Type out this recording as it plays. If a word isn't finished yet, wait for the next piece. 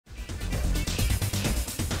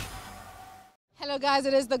Hello guys,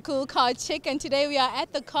 it is the Cool Car Chick and today we are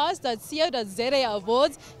at the Cars.co.za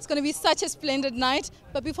Awards. It's going to be such a splendid night.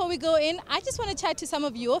 But before we go in, I just want to chat to some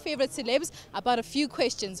of your favorite celebs about a few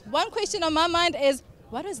questions. One question on my mind is,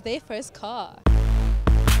 what was their first car?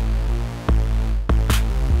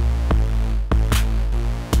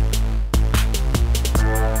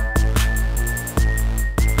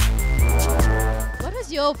 What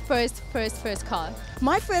was your first car?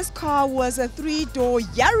 My first car was a 3-door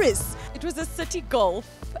Yaris. It was a City Golf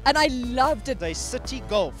and I loved it. A City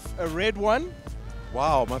Golf, a red one.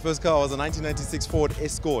 Wow, my first car was a 1996 Ford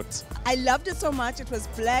Escort. I loved it so much. It was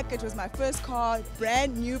black. It was my first car,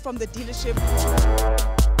 brand new from the dealership.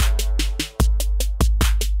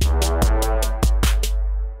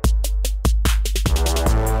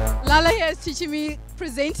 Lala here is teaching me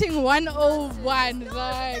presenting 101. And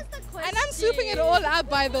I'm swooping it all up,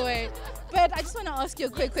 by the way. But I just want to ask you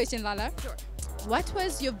a quick question, Lala. Sure. What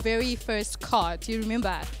was your very first car? Do you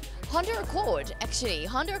remember? Honda Accord, actually.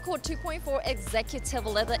 Honda Accord 2.4 executive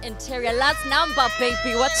leather interior. Last number,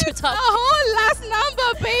 baby. What's your top? A whole last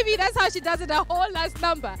number, baby. That's how she does it, a whole last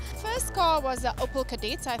number. First car was an Opel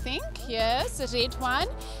Kadett, I think. Yes, a red one.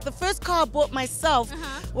 The first car I bought myself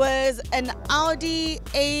was an Audi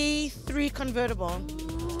A3 convertible.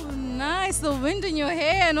 Ooh, nice. The wind in your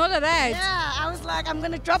hair and all of that. Yeah, I was like, I'm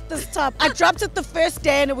going to drop this top. I dropped it the first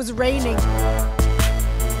day and it was raining.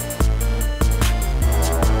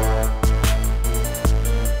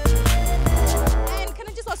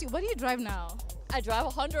 What do you drive now? I drive a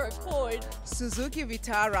Honda Accord. Suzuki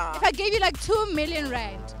Vitara. If I gave you like 2 million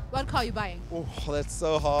rand, what car are you buying? Oh, that's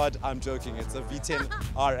so hard. I'm joking. It's a V10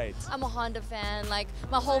 R8. I'm a Honda fan. Like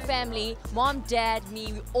my whole family, mom, dad,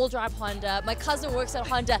 me, we all drive Honda. My cousin works at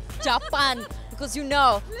Honda Japan because you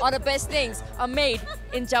know all the best things are made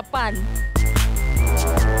in Japan.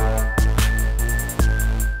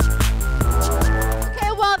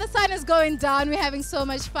 Well, the sun is going down. We're having so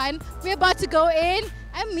much fun. We're about to go in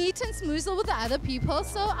and meet and smoozle with the other people.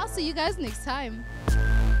 So I'll see you guys next time.